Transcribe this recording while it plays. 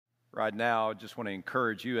Right now, I just want to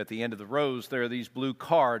encourage you, at the end of the rows, there are these blue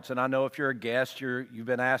cards. And I know if you're a guest, you've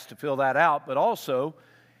been asked to fill that out. But also,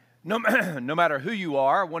 no matter who you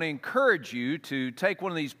are, I want to encourage you to take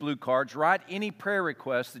one of these blue cards, write any prayer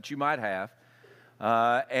request that you might have,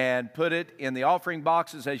 and put it in the offering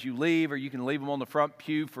boxes as you leave, or you can leave them on the front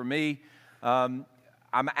pew. For me, I'm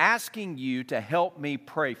asking you to help me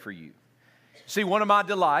pray for you. See, one of my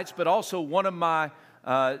delights, but also one of my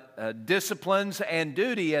disciplines and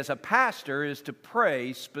duty as a pastor is to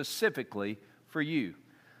pray specifically for you.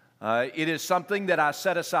 It is something that I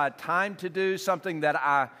set aside time to do, something that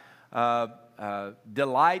I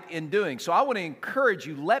delight in doing. So I want to encourage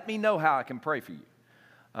you, let me know how I can pray for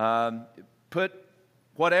you. Put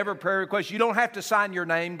whatever prayer request. You don't have to sign your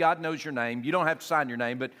name. God knows your name. You don't have to sign your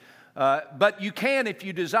name, but you can if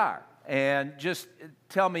you desire. And just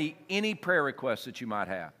tell me any prayer request that you might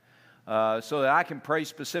have so that I can pray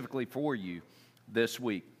specifically for you this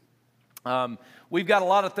week. We've got a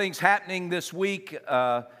lot of things happening this week.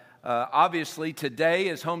 Obviously, today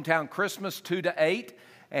is Hometown Christmas, 2 to 8,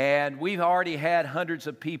 and we've already had hundreds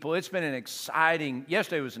of people. It's been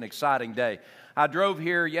yesterday was an exciting day. I drove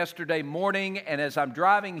here yesterday morning, and as I'm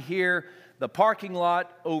driving here, the parking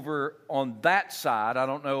lot over on that side, I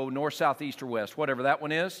don't know, north, south, east, or west, whatever that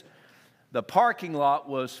one is, the parking lot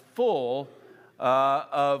was full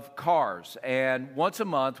of cars. And once a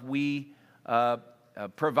month, we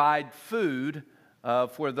provide food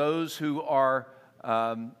for those who are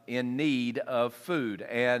in need of food.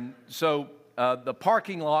 And so the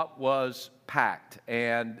parking lot was packed,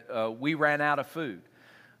 and we ran out of food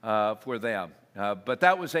for them. But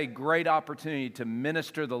that was a great opportunity to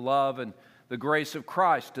minister the love and the grace of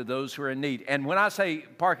Christ to those who are in need. And when I say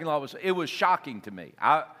parking lot, it was shocking to me.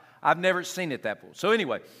 I've never seen it that full. So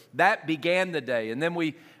anyway, that began the day. And then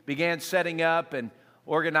we began setting up and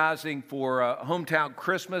organizing for Hometown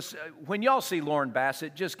Christmas. When y'all see Lauren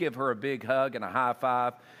Bassett, just give her a big hug and a high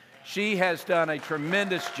five. She has done a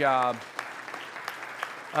tremendous job.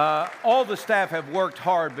 All the staff have worked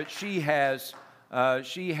hard, but she has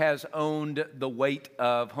owned the weight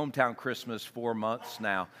of Hometown Christmas for months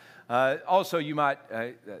now. Also, you might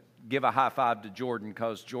give a high five to Jordan,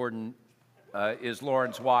 because Jordan is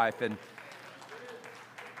Lauren's wife, and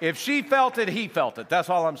if she felt it, he felt it. That's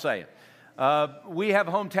all I'm saying. We have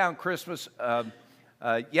Hometown Christmas.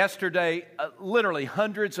 Yesterday, literally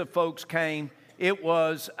hundreds of folks came. It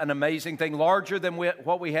was an amazing thing, larger than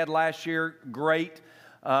what we had last year. Great.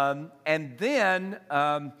 And then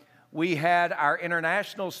we had our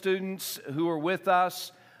international students who were with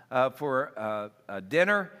us for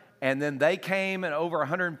dinner. And then they came, and over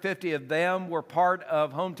 150 of them were part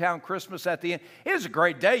of Hometown Christmas at the end. It was a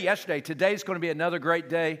great day yesterday. Today's going to be another great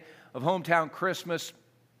day of Hometown Christmas.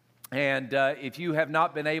 And if you have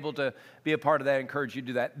not been able to be a part of that, I encourage you to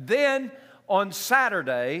do that. Then on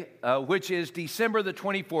Saturday, which is December the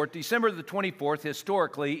 24th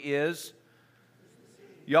historically is,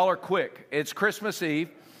 y'all are quick, it's Christmas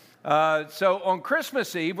Eve. So on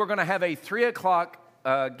Christmas Eve, we're going to have a 3 o'clock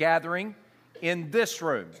gathering in this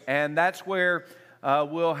room, and that's where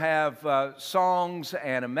we'll have songs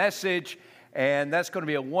and a message, and that's going to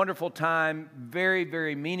be a wonderful time, very,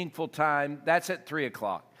 very meaningful time. That's at 3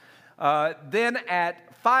 o'clock. Then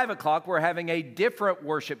at 5 o'clock, we're having a different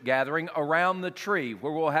worship gathering around the tree,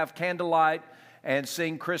 where we'll have candlelight and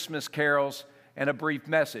sing Christmas carols and a brief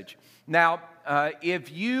message. Now,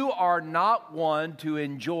 if you are not one to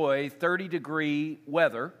enjoy 30-degree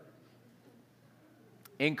weather,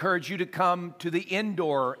 encourage you to come to the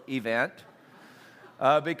indoor event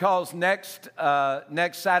because next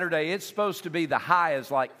Saturday it's supposed to be, the high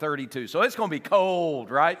is like 32, so it's going to be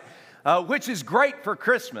cold, right? Which is great for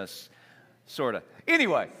Christmas, sort of.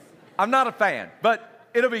 Anyway, I'm not a fan, but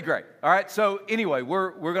it'll be great. All right. So anyway,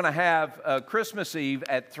 we're going to have Christmas Eve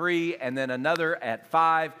at 3, and then another at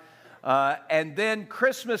 5, and then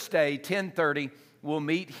Christmas Day 10:30. We'll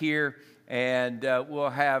meet here, and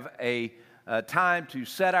we'll have a time to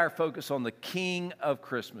set our focus on the King of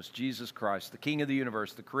Christmas, Jesus Christ, the King of the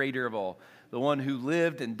universe, the Creator of all, the one who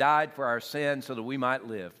lived and died for our sins so that we might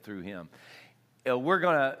live through Him. We're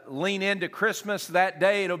going to lean into Christmas that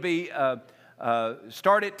day. It'll be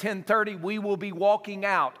start at 10:30. We will be walking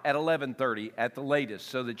out at 11:30 at the latest,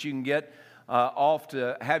 so that you can get off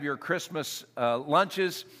to have your Christmas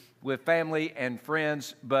lunches with family and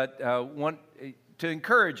friends. But want to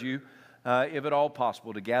encourage you, if at all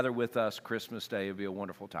possible, to gather with us Christmas Day. It'll be a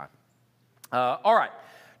wonderful time. All right.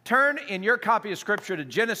 Turn in your copy of Scripture to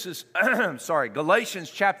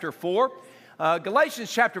Galatians chapter 4.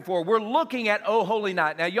 Galatians chapter 4, we're looking at O Holy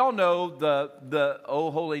Night. Now, y'all know the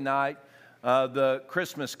O Holy Night, the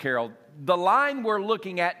Christmas carol. the line we're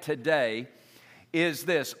looking at today is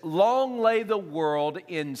this: long lay the world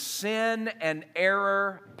in sin and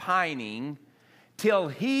error pining, till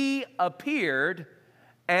he appeared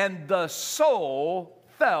and the soul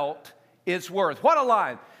felt its worth. What a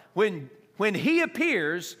line. When he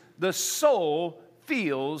appears, the soul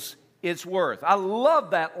feels its worth. I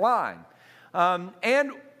love that line.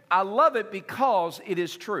 And I love it because it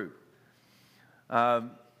is true.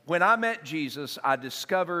 When I met Jesus, I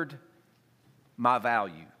discovered my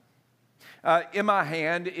value. In my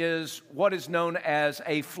hand is what is known as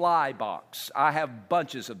a fly box. I have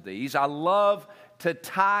bunches of these. I love to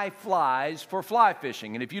tie flies for fly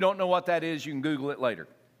fishing. And if you don't know what that is, you can Google it later.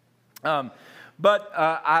 What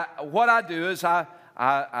I do is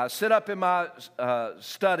I sit up in my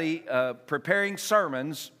study preparing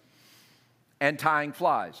sermons and tying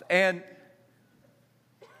flies. And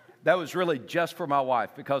that was really just for my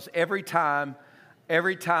wife, because every time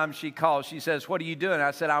she calls, she says, "What are you doing?"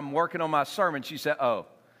 I said, "I'm working on my sermon." She said, "Oh."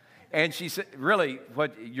 And she said, "Really?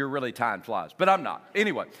 You're really tying flies?" But I'm not.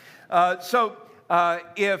 Anyway,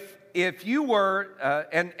 if you were,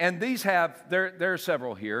 and these there are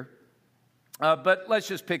several here, but let's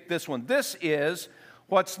just pick this one. This is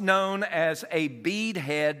what's known as a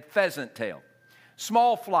beadhead pheasant tail.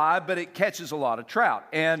 Small fly, but it catches a lot of trout.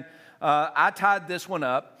 And I tied this one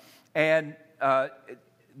up, and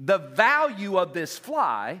the value of this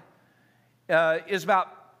fly is about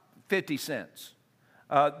 50 cents.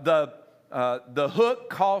 The hook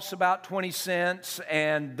costs about 20 cents,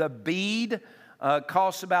 and the bead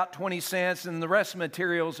costs about 20 cents, and the rest of the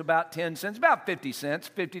material is about 10 cents, about 50 cents,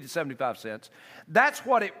 50 to 75 cents. That's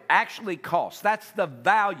what it actually costs. That's the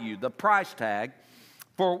value, the price tag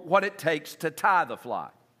for what it takes to tie the fly.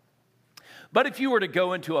 But if you were to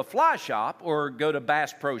go into a fly shop or go to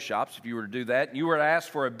Bass Pro Shops, if you were to do that, and you were to ask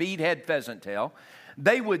for a beadhead pheasant tail,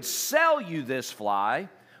 they would sell you this fly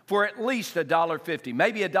for at least $1.50,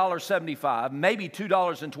 maybe $1.75, maybe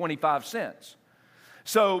 $2.25.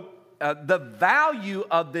 So the value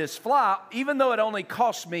of this fly, even though it only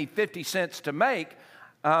costs me 50 cents to make,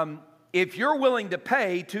 if you're willing to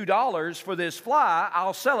pay $2 for this fly,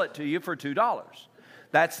 I'll sell it to you for $2.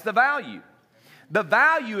 That's the value. The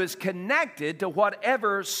value is connected to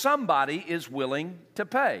whatever somebody is willing to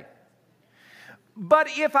pay. But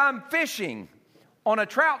if I'm fishing on a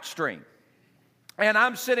trout stream, and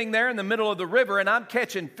I'm sitting there in the middle of the river and I'm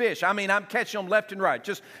catching fish. I'm catching them left and right.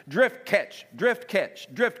 Just drift, catch, drift,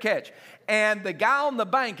 catch, drift, catch. And the guy on the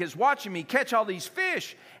bank is watching me catch all these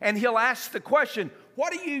fish, and he'll ask the question,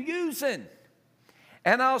 "What are you using?"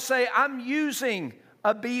 And I'll say, "I'm using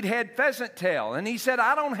a beadhead pheasant tail." And he said,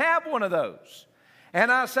 "I don't have one of those."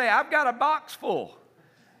 And I say, "I've got a box full."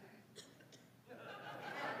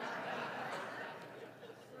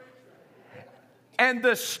 And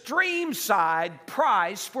the stream side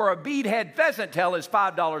price for a beadhead pheasant tail is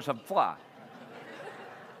 $5 a fly.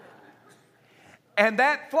 And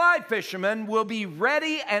that fly fisherman will be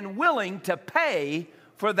ready and willing to pay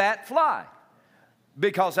for that fly,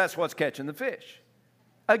 because that's what's catching the fish.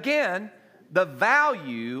 Again, the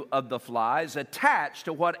value of the fly is attached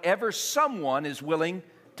to whatever someone is willing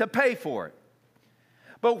to pay for it.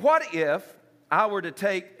 But what if I were to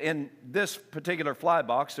take, in this particular fly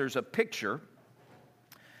box, there's a picture,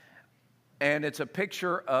 and it's a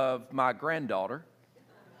picture of my granddaughter.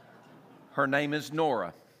 Her name is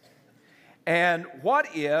Nora. And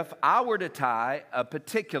what if I were to tie a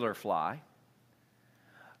particular fly,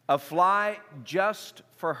 a fly just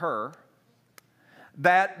for her,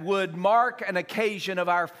 that would mark an occasion of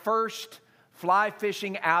our first fly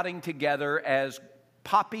fishing outing together as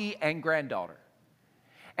Poppy and granddaughter.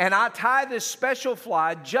 And I tie this special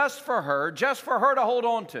fly just for her to hold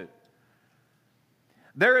on to.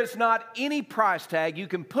 There is not any price tag you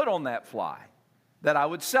can put on that fly that I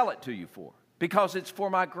would sell it to you for, because it's for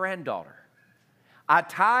my granddaughter. I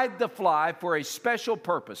tied the fly for a special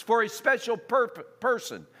purpose, for a special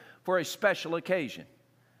person, for a special occasion.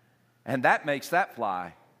 And that makes that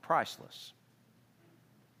fly priceless.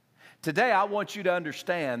 Today, I want you to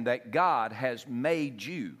understand that God has made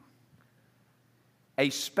you a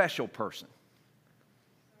special person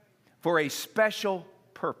for a special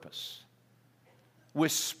purpose,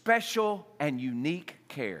 with special and unique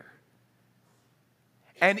care.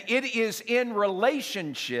 And it is in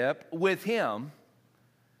relationship with Him,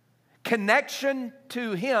 connection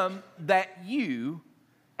to Him, that you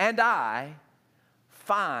and I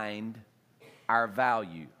find our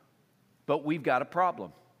value. But we've got a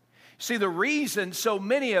problem. See, the reason so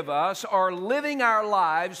many of us are living our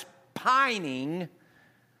lives pining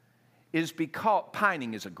is because,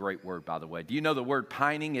 pining is a great word, by the way. Do you know the word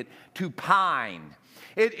pining? To pine.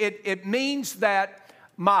 It means that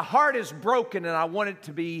my heart is broken and I want it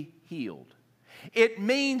to be healed. It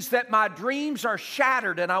means that my dreams are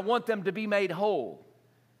shattered and I want them to be made whole.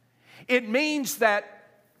 It means that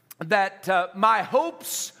my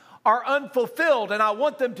hopes are unfulfilled and I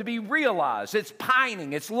want them to be realized. It's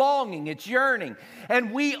pining, it's longing, it's yearning.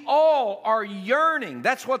 And we all are yearning.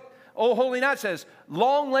 That's what Old Holy Night says.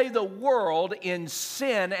 Long lay the world in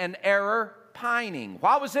sin and error pining.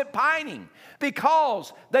 Why was it pining?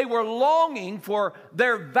 Because they were longing for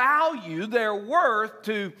their value, their worth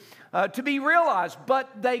to be realized,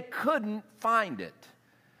 but they couldn't find it.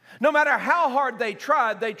 No matter how hard they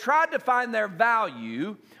tried to find their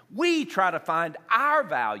value. We try to find our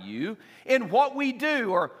value in what we do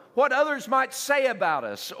or what others might say about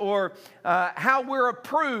us or how we're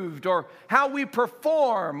approved or how we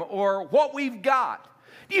perform or what we've got.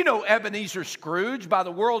 You know, Ebenezer Scrooge, by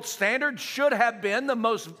the world's standards, should have been the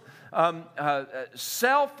most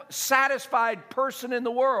self-satisfied person in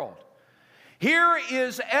the world. Here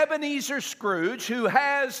is Ebenezer Scrooge, who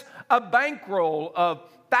has a bankroll of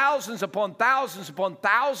thousands upon thousands upon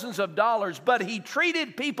thousands of dollars, but he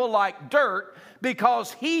treated people like dirt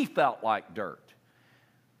because he felt like dirt.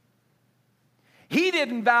 He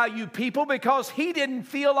didn't value people because he didn't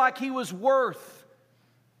feel like he was worth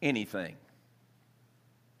anything.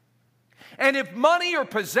 And if money or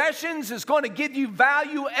possessions is going to give you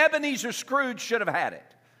value, Ebenezer Scrooge should have had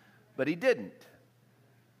it, but he didn't.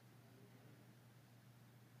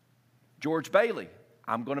 George Bailey.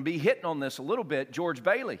 I'm going to be hitting on this a little bit. George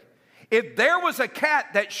Bailey. If there was a cat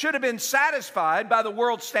that should have been satisfied by the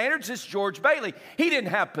world's standards, it's George Bailey. He didn't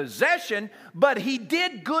have possession, but he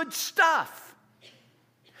did good stuff.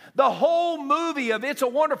 The whole movie of It's a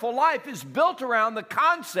Wonderful Life is built around the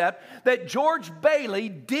concept that George Bailey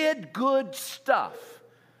did good stuff.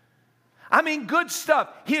 I mean, good stuff.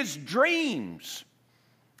 His dreams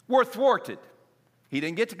were thwarted. He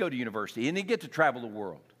didn't get to go to university. He didn't get to travel the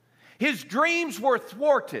world. His dreams were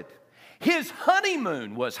thwarted. His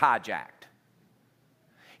honeymoon was hijacked.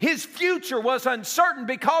 His future was uncertain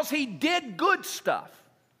because he did good stuff.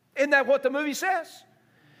 Isn't that what the movie says?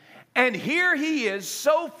 And here he is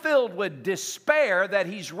so filled with despair that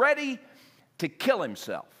he's ready to kill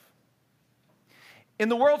himself. In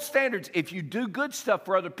the world's standards, if you do good stuff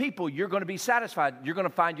for other people, you're going to be satisfied. You're going to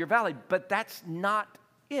find your value. But that's not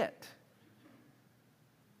it.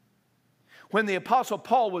 When the Apostle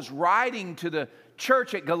Paul was writing to the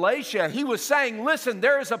church at Galatia, he was saying, listen,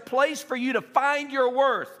 there is a place for you to find your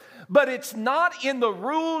worth, but it's not in the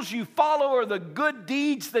rules you follow or the good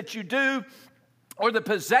deeds that you do or the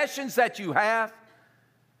possessions that you have.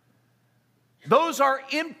 Those are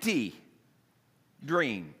empty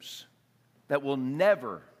dreams that will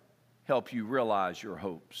never help you realize your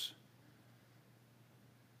hopes.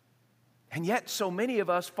 And yet so many of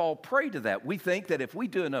us fall prey to that. We think that if we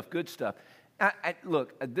do enough good stuff,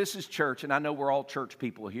 look, this is church, and I know we're all church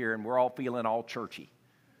people here, and we're all feeling all churchy.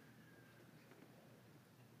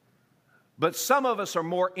 But some of us are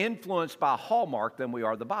more influenced by Hallmark than we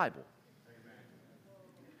are the Bible.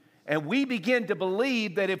 And we begin to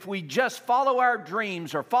believe that if we just follow our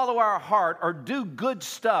dreams or follow our heart or do good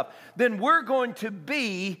stuff, then we're going to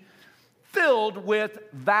be filled with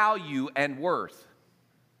value and worth.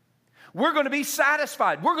 We're going to be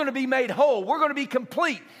satisfied. We're going to be made whole. We're going to be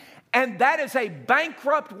complete. And that is a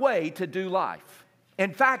bankrupt way to do life.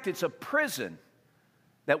 In fact, it's a prison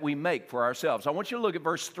that we make for ourselves. I want you to look at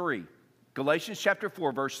verse 3. Galatians chapter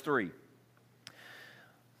 4, verse 3.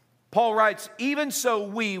 Paul writes, even so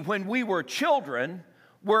we, when we were children,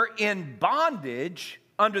 were in bondage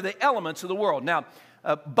under the elements of the world. Now,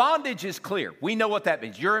 bondage is clear. We know what that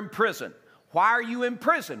means. You're in prison. Why are you in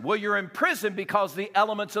prison? Well, you're in prison because the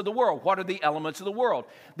elements of the world. What are the elements of the world?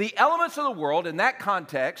 The elements of the world, in that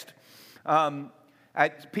context,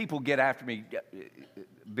 people get after me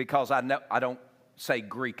because I don't say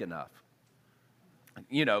Greek enough.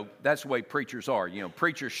 You know, that's the way preachers are. You know,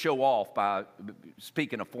 preachers show off by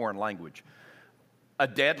speaking a foreign language, a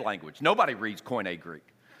dead language. Nobody reads Koine Greek.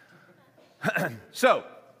 So,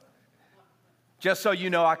 just so you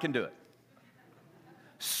know, I can do it.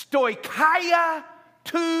 Stoikia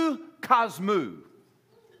tu kosmou.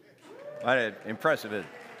 Impressive, isn't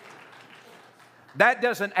it? That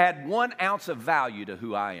doesn't add 1 ounce of value to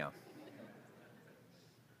who I am.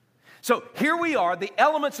 So here we are, the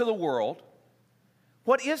elements of the world.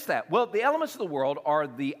 What is that? Well, the elements of the world are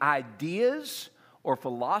the ideas or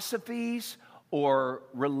philosophies or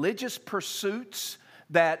religious pursuits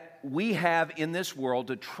that we have in this world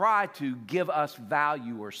to try to give us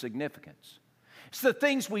value or significance. It's the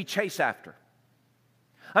things we chase after.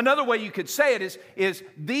 Another way you could say it is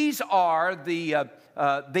these are the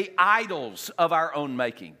idols of our own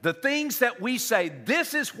making. The things that we say,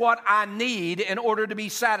 this is what I need in order to be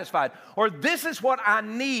satisfied. Or this is what I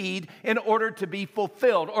need in order to be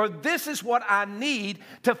fulfilled. Or this is what I need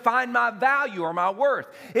to find my value or my worth.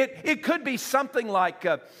 It could be something like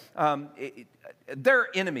there are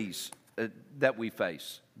enemies that we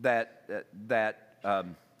face that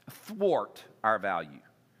thwart our value.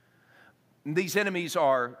 These enemies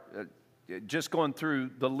are just going through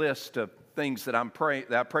the list of things that I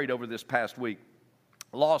prayed over this past week.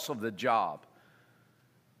 Loss of the job.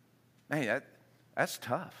 Man, that's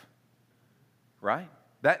tough, right?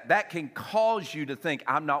 That can cause you to think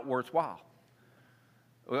I'm not worthwhile.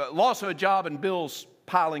 Loss of a job and bills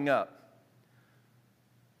piling up.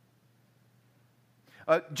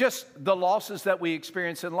 Just the losses that we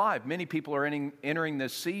experience in life. Many people are entering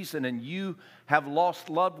this season, and you have lost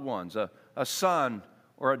loved ones, a son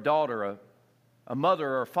or a daughter, a mother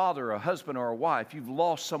or a father, a husband or a wife. You've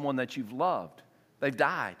lost someone that you've loved. They've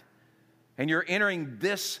died. And you're entering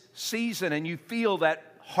this season and you feel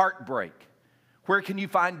that heartbreak. Where can you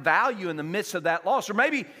find value in the midst of that loss? Or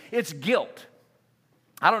maybe it's guilt.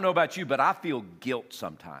 I don't know about you, but I feel guilt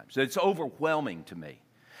sometimes. It's overwhelming to me.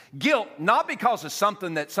 Guilt, not because of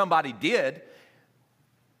something that somebody did,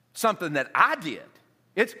 something that I did.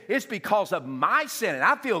 It's because of my sin. And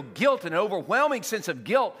I feel guilt, an overwhelming sense of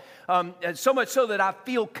guilt, and so much so that I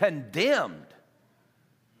feel condemned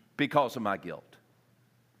because of my guilt.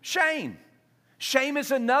 Shame. Shame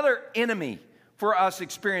is another enemy for us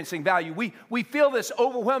experiencing value. We feel this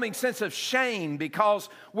overwhelming sense of shame because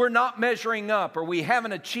we're not measuring up, or we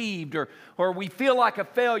haven't achieved, or we feel like a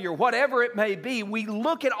failure, whatever it may be. We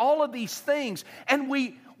look at all of these things and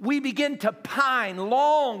we begin to pine,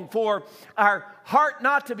 long for our heart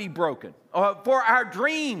not to be broken, for our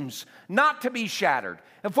dreams not to be shattered,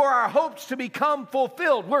 and for our hopes to become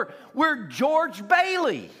fulfilled. We're George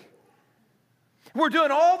Bailey. We're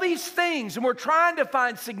doing all these things, and we're trying to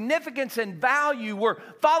find significance and value. We're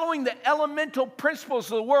following the elemental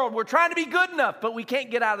principles of the world. We're trying to be good enough, but we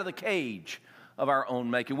can't get out of the cage of our own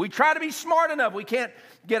making. We try to be smart enough. We can't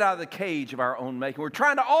get out of the cage of our own making. We're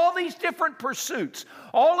trying to all these different pursuits,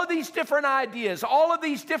 all of these different ideas, all of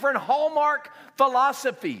these different hallmark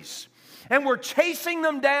philosophies. And we're chasing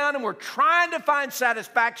them down, and we're trying to find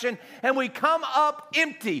satisfaction, and we come up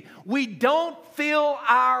empty. We don't feel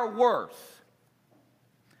our worth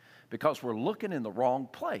because we're looking in the wrong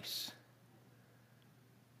place.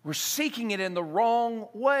 We're seeking it in the wrong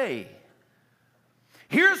way.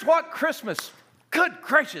 Here's what Christmas, good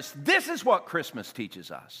gracious, this is what Christmas teaches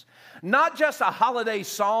us. Not just a holiday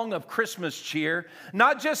song of Christmas cheer,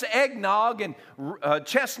 not just eggnog and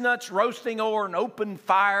chestnuts roasting over an open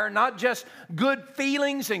fire, not just good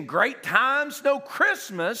feelings and great times. No,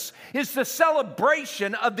 Christmas is the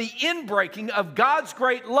celebration of the inbreaking of God's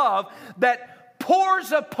great love that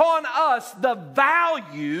pours upon us the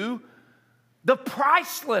value, the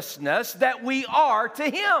pricelessness that we are to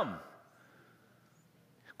Him.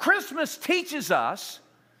 Christmas teaches us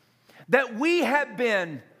that we have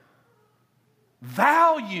been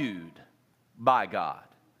valued by God.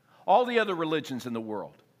 All the other religions in the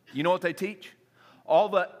world, you know what they teach? All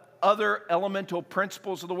the other elemental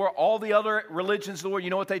principles of the world, all the other religions of the world, you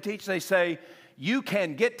know what they teach? They say, you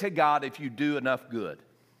can get to God if you do enough good.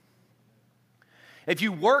 If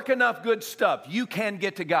you work enough good stuff, you can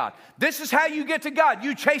get to God. This is how you get to God.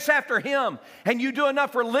 You chase after Him, and you do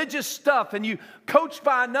enough religious stuff, and you coach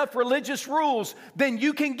by enough religious rules, then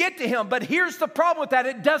you can get to Him. But here's the problem with that.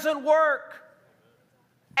 It doesn't work.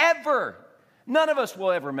 Ever. None of us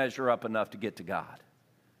will ever measure up enough to get to God.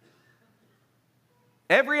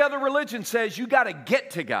 Every other religion says you got to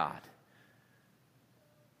get to God,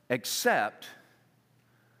 except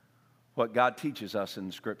what God teaches us in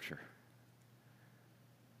the Scripture.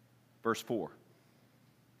 Verse 4,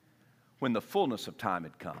 when the fullness of time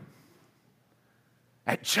had come,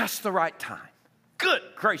 at just the right time. Good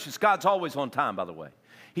gracious, God's always on time, by the way.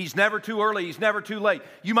 He's never too early, He's never too late.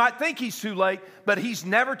 You might think He's too late, but He's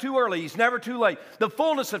never too early, He's never too late. The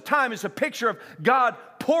fullness of time is a picture of God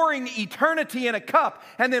pouring eternity in a cup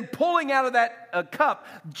and then pulling out of that cup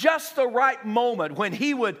just the right moment when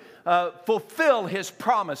He would fulfill His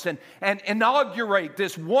promise and inaugurate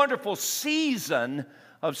this wonderful season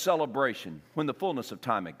of celebration when the fullness of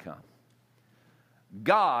time had come.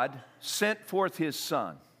 God sent forth His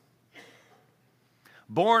Son,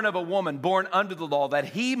 born of a woman, born under the law, that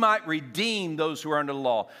he might redeem those who are under the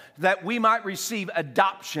law, that we might receive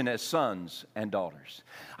adoption as sons and daughters.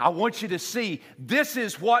 I want you to see this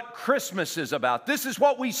is what Christmas is about. This is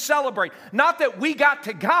what we celebrate. Not that we got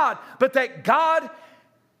to God, but that God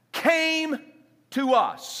came to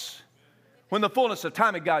us. When the fullness of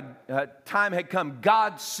time had come,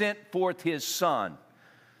 God sent forth his Son.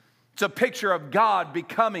 It's a picture of God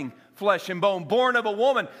becoming flesh and bone, born of a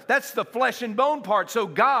woman. That's the flesh and bone part. So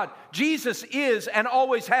God, Jesus is and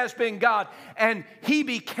always has been God, and he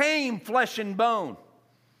became flesh and bone.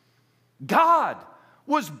 God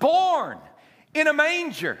was born in a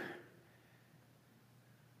manger.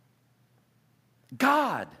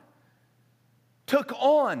 God took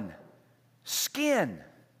on skin.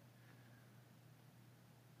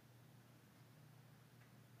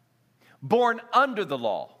 Born under the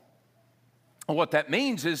law. What that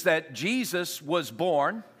means is that Jesus was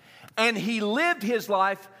born and he lived his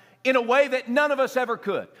life in a way that none of us ever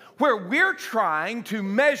could. Where we're trying to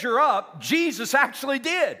measure up, Jesus actually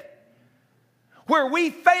did. Where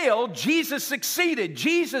we failed, Jesus succeeded.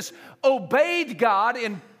 Jesus obeyed God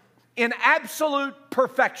in absolute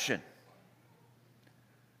perfection.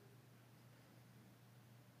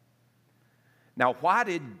 Now, why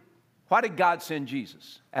did God send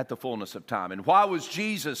Jesus at the fullness of time? And why was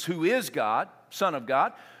Jesus, who is God, Son of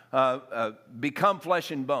God, become flesh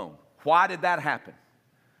and bone? Why did that happen?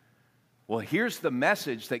 Well, here's the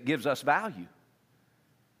message that gives us value.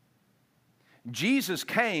 Jesus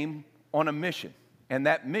came on a mission, and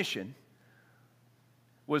that mission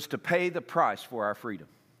was to pay the price for our freedom.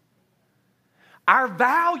 Our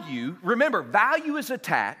value, remember, value is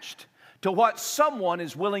attached to what someone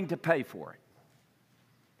is willing to pay for it.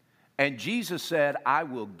 And Jesus said, I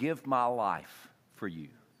will give my life for you.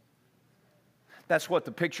 That's what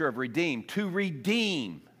the picture of redeem, to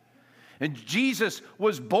redeem. And Jesus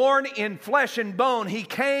was born in flesh and bone. He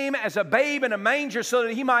came as a babe in a manger so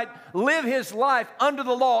that he might live his life under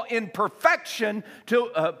the law in perfection,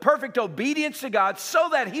 to perfect obedience to God, so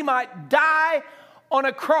that he might die on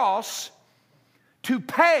a cross to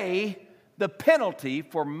pay the penalty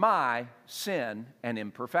for my sin and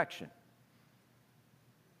imperfection.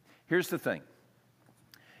 Here's the thing.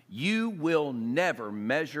 You will never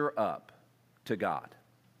measure up to God.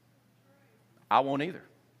 I won't either.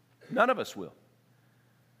 None of us will.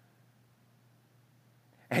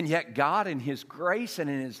 And yet God, in his grace and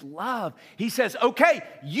in his love, he says, okay,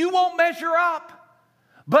 you won't measure up,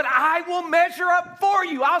 but I will measure up for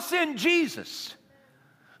you. I'll send Jesus,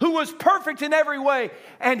 who was perfect in every way,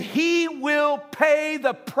 and he will pay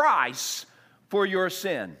the price for your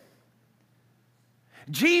sin.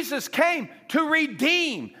 Jesus came to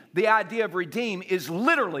redeem. The idea of redeem is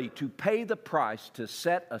literally to pay the price to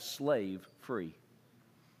set a slave free.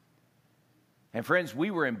 And friends,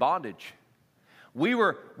 we were in bondage. We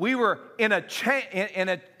were in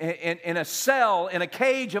a cell, in a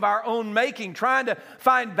cage of our own making, trying to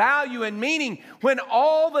find value and meaning, when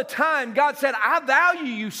all the time God said, I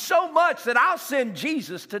value you so much that I'll send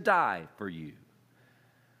Jesus to die for you,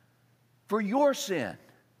 for your sin.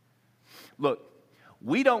 Look,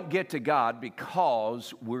 we don't get to God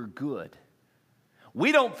because we're good.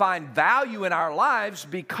 We don't find value in our lives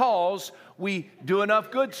because we do enough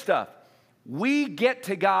good stuff. We get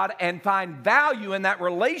to God and find value in that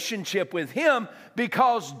relationship with him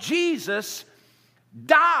because Jesus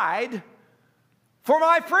died for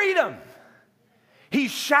my freedom. He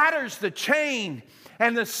shatters the chain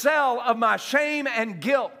and the cell of my shame and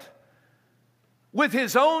guilt with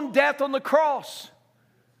his own death on the cross.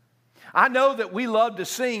 I know that we love to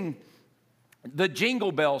sing the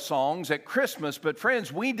Jingle Bell songs at Christmas, but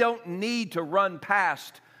friends, we don't need to run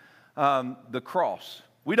past the cross.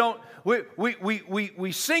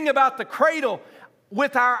 We sing about the cradle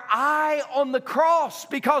with our eye on the cross,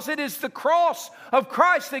 because it is the cross of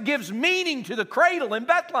Christ that gives meaning to the cradle in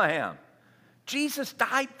Bethlehem. Jesus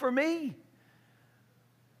died for me.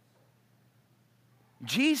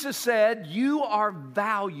 Jesus said, you are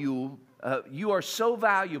so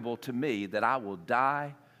valuable to me that I will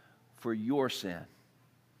die for your sin.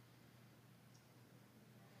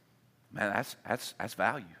 Man, that's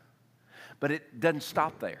value. But it doesn't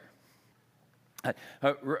stop there.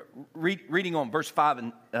 Reading on verse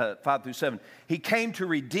 5 through 7. He came to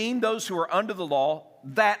redeem those who are under the law,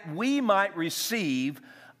 that we might receive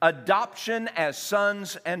adoption as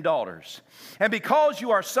sons and daughters. And because you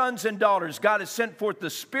are sons and daughters, God has sent forth the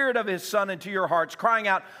Spirit of his Son into your hearts, crying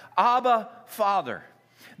out, Abba, Father.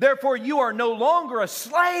 Therefore you are no longer a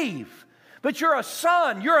slave, but you're a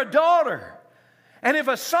son, you're a daughter. And if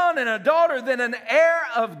a son and a daughter, then an heir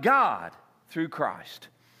of God through Christ.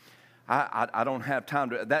 I don't have time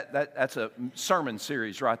to, that's a sermon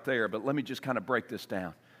series right there, but let me just kind of break this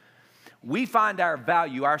down. We find our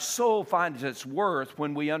value, our soul finds its worth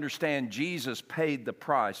when we understand Jesus paid the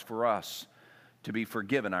price for us to be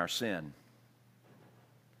forgiven our sin.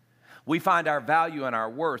 We find our value and our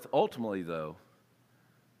worth ultimately, though,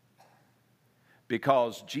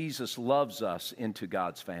 because Jesus loves us into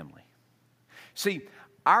God's family. See,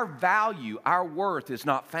 our value, our worth is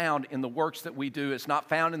not found in the works that we do. It's not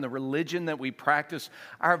found in the religion that we practice.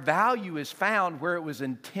 Our value is found where it was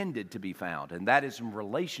intended to be found, and that is in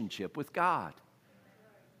relationship with God.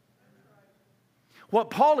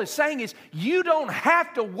 What Paul is saying is you don't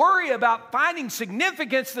have to worry about finding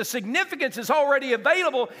significance. The significance is already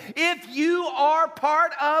available if you are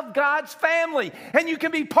part of God's family. And you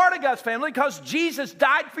can be part of God's family because Jesus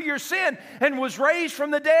died for your sin and was raised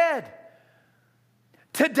from the dead.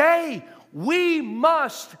 Today, we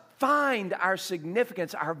must find our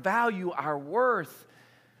significance, our value, our worth,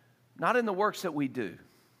 not in the works that we do,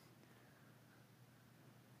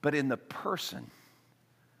 but in the person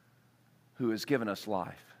who has given us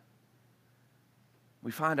life.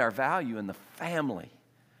 We find our value in the family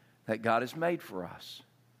that God has made for us.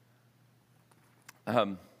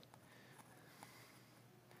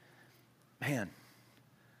 Man,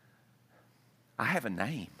 I have a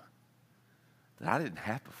name that I didn't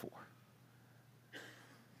have before.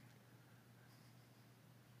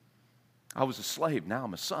 I was a slave, now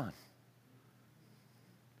I'm a son.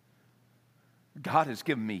 God has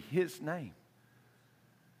given me His name.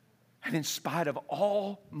 And in spite of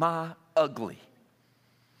all my ugly,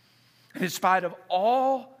 and in spite of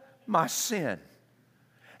all my sin,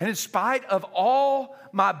 and in spite of all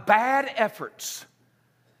my bad efforts,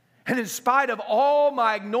 and in spite of all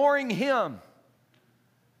my ignoring Him,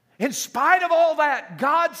 in spite of all that,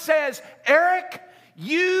 God says, Eric,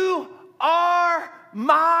 you are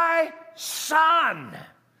my son.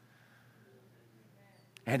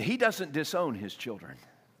 And He doesn't disown His children.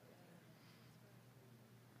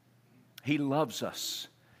 He loves us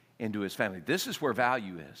into His family. This is where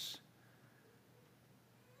value is.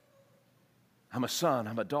 I'm a son,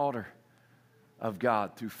 I'm a daughter of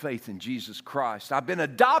God through faith in Jesus Christ. I've been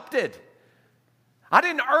adopted. I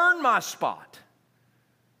didn't earn my spot.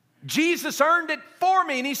 Jesus earned it for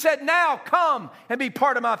me, and He said, now come and be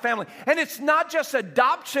part of my family. And it's not just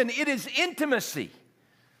adoption, it is intimacy.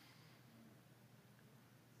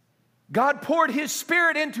 God poured His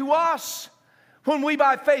Spirit into us when we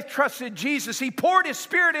by faith trusted Jesus. He poured His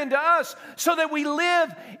Spirit into us so that we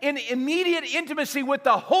live in immediate intimacy with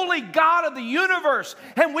the holy God of the universe.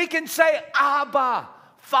 And we can say, Abba,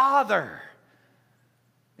 Father.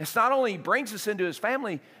 It's not only He brings us into His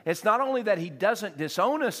family, it's not only that He doesn't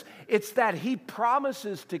disown us, it's that He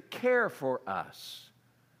promises to care for us.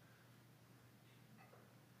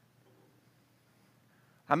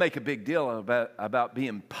 I make a big deal about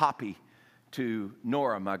being Poppy to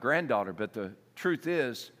Nora, my granddaughter, but the truth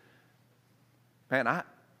is, man, I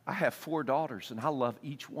have 4 daughters, and I love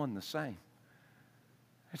each one the same.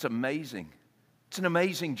 It's amazing. It's an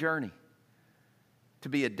amazing journey to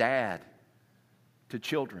be a dad to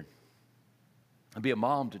children, and be a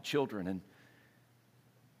mom to children. And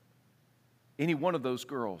any one of those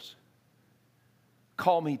girls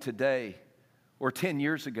call me today or 10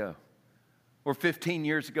 years ago or 15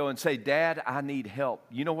 years ago and say, Dad, I need help.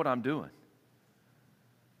 You know what I'm doing?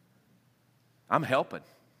 I'm helping.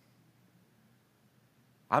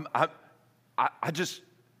 That's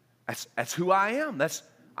who I am.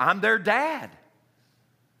 I'm their dad.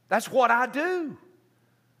 That's what I do.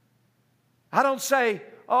 I don't say,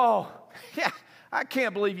 oh, yeah, I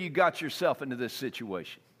can't believe you got yourself into this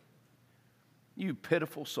situation. You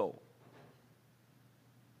pitiful soul.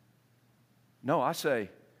 No, I say,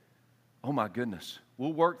 oh my goodness,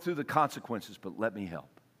 we'll work through the consequences, but let me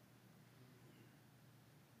help.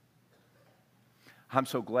 I'm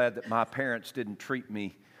so glad that my parents didn't treat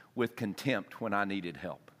me with contempt when I needed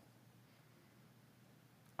help.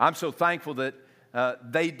 I'm so thankful that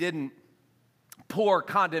they didn't pour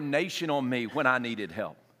condemnation on me when I needed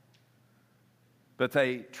help. But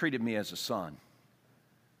they treated me as a son,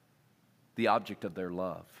 the object of their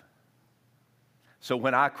love. So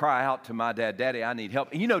when I cry out to my dad, Daddy, I need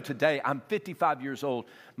help. And you know, today, I'm 55 years old.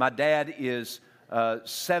 My dad is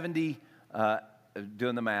 70,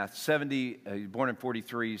 doing the math, 70, born in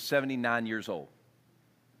 43, 79 years old.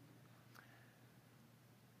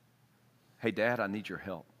 Hey, Dad, I need your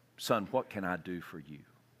help. Son, what can I do for you?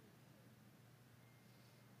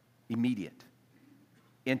 Immediate,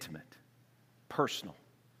 intimate, personal,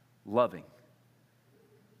 loving.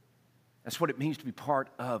 That's what it means to be part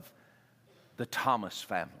of the Thomas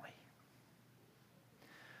family.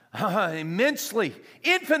 immensely,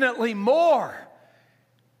 infinitely more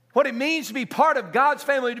what it means to be part of God's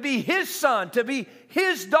family, to be His son, to be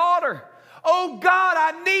His daughter. Oh God,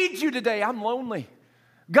 I need you today. I'm lonely.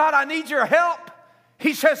 God, I need your help.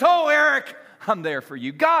 He says, oh Eric, I'm there for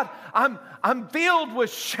you. God, I'm filled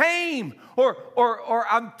with shame or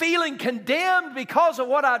I'm feeling condemned because of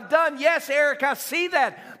what I've done. Yes, Eric, I see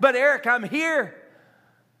that. But Eric, I'm here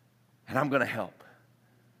and I'm going to help.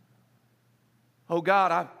 Oh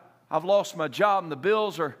God, I've lost my job and the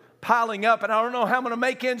bills are piling up and I don't know how I'm going to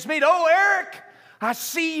make ends meet. Oh Eric, I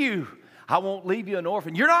see you. I won't leave you an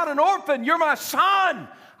orphan. You're not an orphan. You're my son.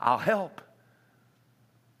 I'll help.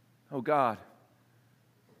 Oh God,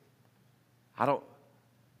 I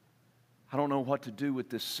don't know what to do with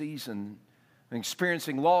this season. I'm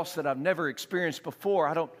experiencing loss that I've never experienced before.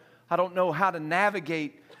 I don't know how to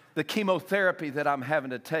navigate the chemotherapy that I'm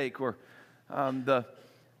having to take, or the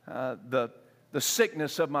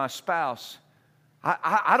sickness of my spouse.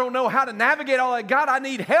 I don't know how to navigate all that. God, I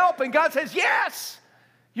need help. And God says, yes,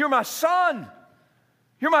 you're my son.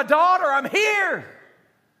 You're my daughter. I'm here.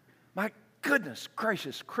 My goodness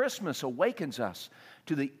gracious, Christmas awakens us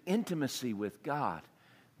to the intimacy with God,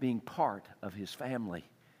 being part of His family.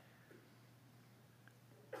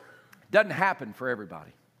 Doesn't happen for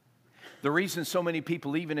everybody. The reason so many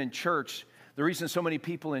people, even in church, the reason so many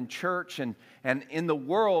people in church and in the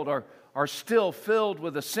world are still filled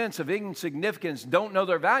with a sense of insignificance, don't know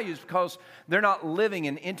their values, because they're not living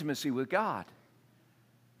in intimacy with God.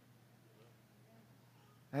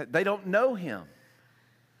 They don't know Him.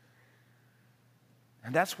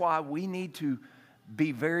 And that's why we need to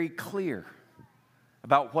be very clear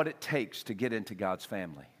about what it takes to get into God's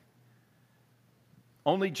family.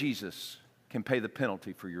 Only Jesus can pay the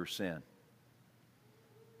penalty for your sin.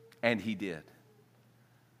 And He did.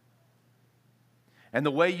 And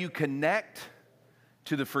the way you connect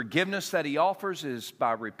to the forgiveness that He offers is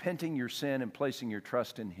by repenting your sin and placing your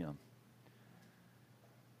trust in Him.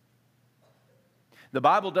 The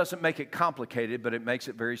Bible doesn't make it complicated, but it makes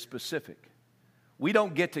it very specific. We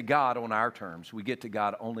don't get to God on our terms. We get to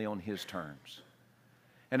God only on His terms.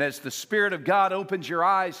 And as the Spirit of God opens your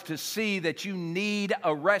eyes to see that you need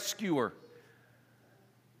a rescuer,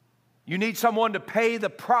 you need someone to pay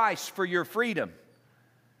the price for your freedom,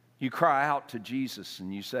 you cry out to Jesus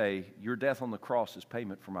and you say, your death on the cross is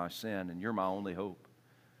payment for my sin, and you're my only hope.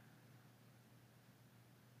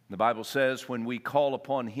 The Bible says when we call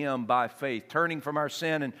upon Him by faith, turning from our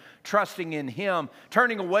sin and trusting in Him,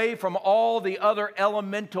 turning away from all the other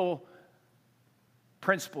elemental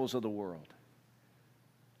principles of the world,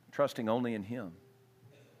 trusting only in Him.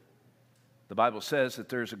 The Bible says that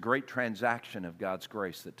there's a great transaction of God's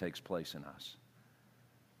grace that takes place in us,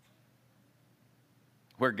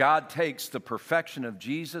 where God takes the perfection of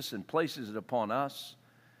Jesus and places it upon us,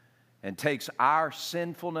 and takes our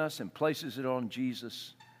sinfulness and places it on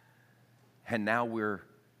Jesus. And now we're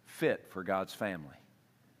fit for God's family.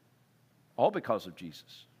 All because of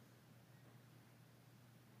Jesus.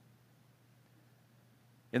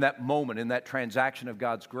 In that moment, in that transaction of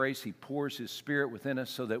God's grace, He pours His Spirit within us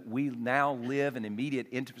so that we now live in immediate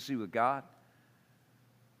intimacy with God.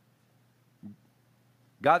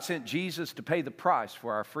 God sent Jesus to pay the price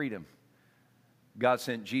for our freedom. God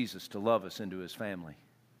sent Jesus to love us into His family.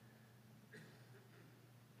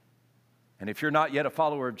 And if you're not yet a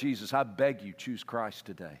follower of Jesus, I beg you, choose Christ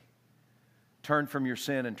today. Turn from your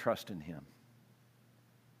sin and trust in Him.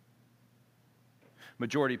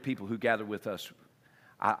 Majority of people who gather with us,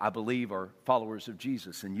 I believe, are followers of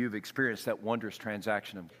Jesus, and you've experienced that wondrous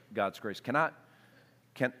transaction of God's grace. Can I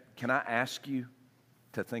ask you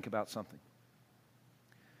to think about something?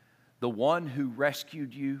 The one who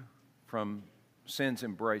rescued you from sin's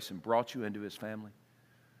embrace and brought you into His family,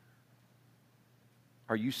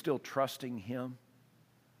 are you still trusting Him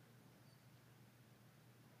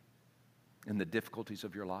in the difficulties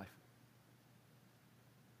of your life?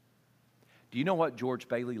 Do you know what George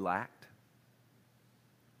Bailey lacked?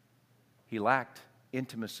 He lacked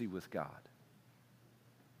intimacy with God.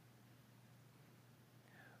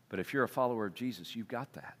 But if you're a follower of Jesus, you've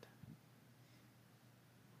got that.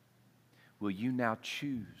 Will you now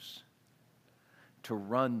choose to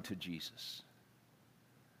run to Jesus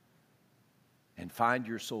and find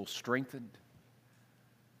your soul strengthened,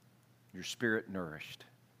 your spirit nourished?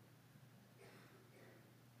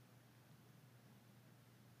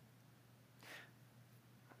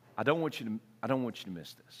 I don't want you to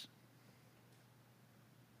miss this.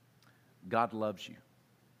 God loves you.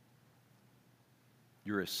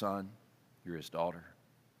 You're His son. You're His daughter.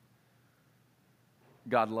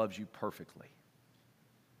 God loves you perfectly.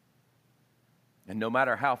 And no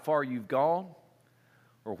matter how far you've gone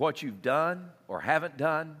or what you've done or haven't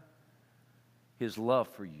done, His love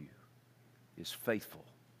for you is faithful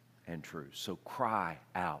and true. So cry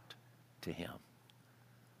out to Him.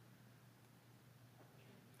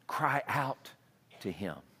 Cry out to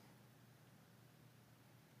Him.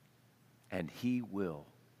 And He will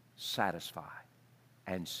satisfy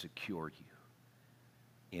and secure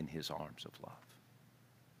you in His arms of love.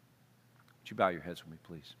 Would you bow your heads with me,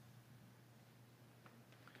 please?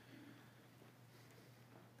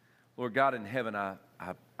 Lord God in heaven, I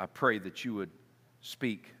pray that you would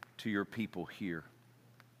speak to your people here.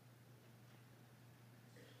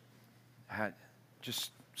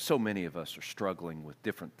 Just so many of us are struggling with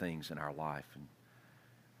different things in our life.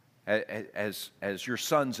 And as your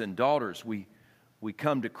sons and daughters, we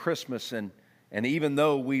come to Christmas, and even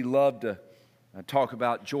though we love to talk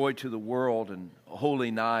about joy to the world and holy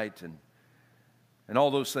night and all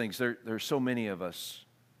those things, there's so many of us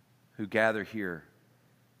who gather here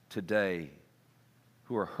today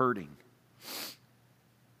who are hurting,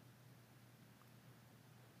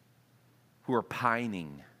 who are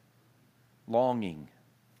pining, longing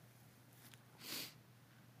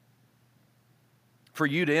for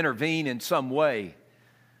you to intervene in some way.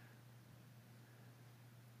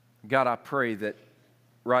 God, I pray that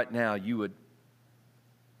right now you would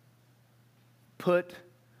put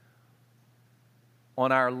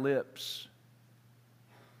on our lips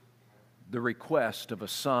the request of a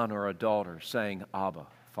son or a daughter saying, Abba,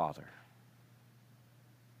 Father.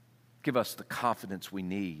 Give us the confidence we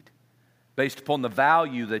need based upon the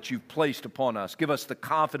value that you've placed upon us. Give us the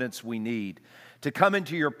confidence we need to come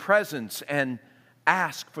into your presence and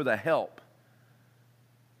ask for the help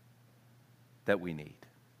that we need.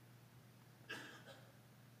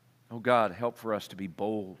 Oh God, help for us to be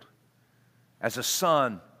bold. As a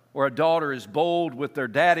son or a daughter is bold with their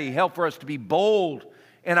daddy, help for us to be bold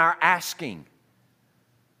in our asking.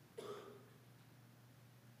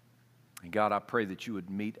 And God, I pray that you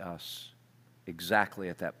would meet us exactly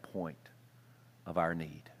at that point of our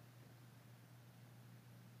need.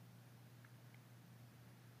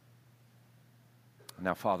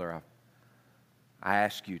 Now, Father, I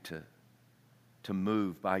ask you to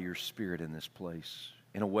move by your Spirit in this place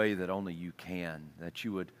in a way that only you can, that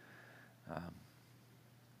you would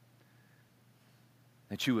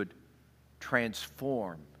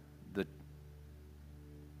transform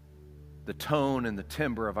the tone and the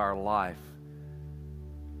timbre of our life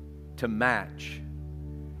to match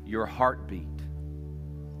your heartbeat,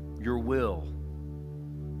 your will,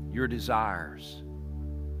 your desires.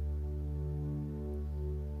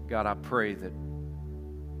 God, I pray that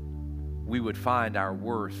we would find our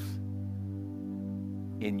worth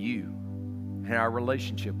in you and our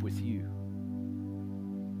relationship with you.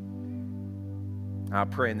 I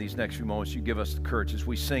pray in these next few moments you give us the courage as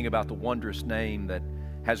we sing about the wondrous name that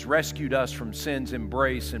has rescued us from sin's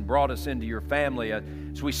embrace and brought us into your family.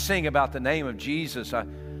 As we sing about the name of Jesus,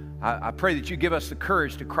 I pray that you give us the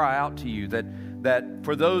courage to cry out to you, that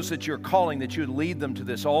for those that you're calling, that you would lead them to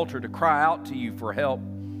this altar to cry out to you for help.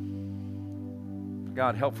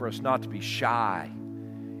 God, help for us not to be shy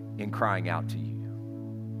in crying out to you.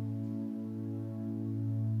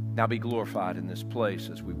 Now be glorified in this place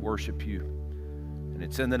as we worship you. And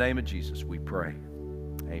it's in the name of Jesus we pray.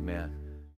 Amen.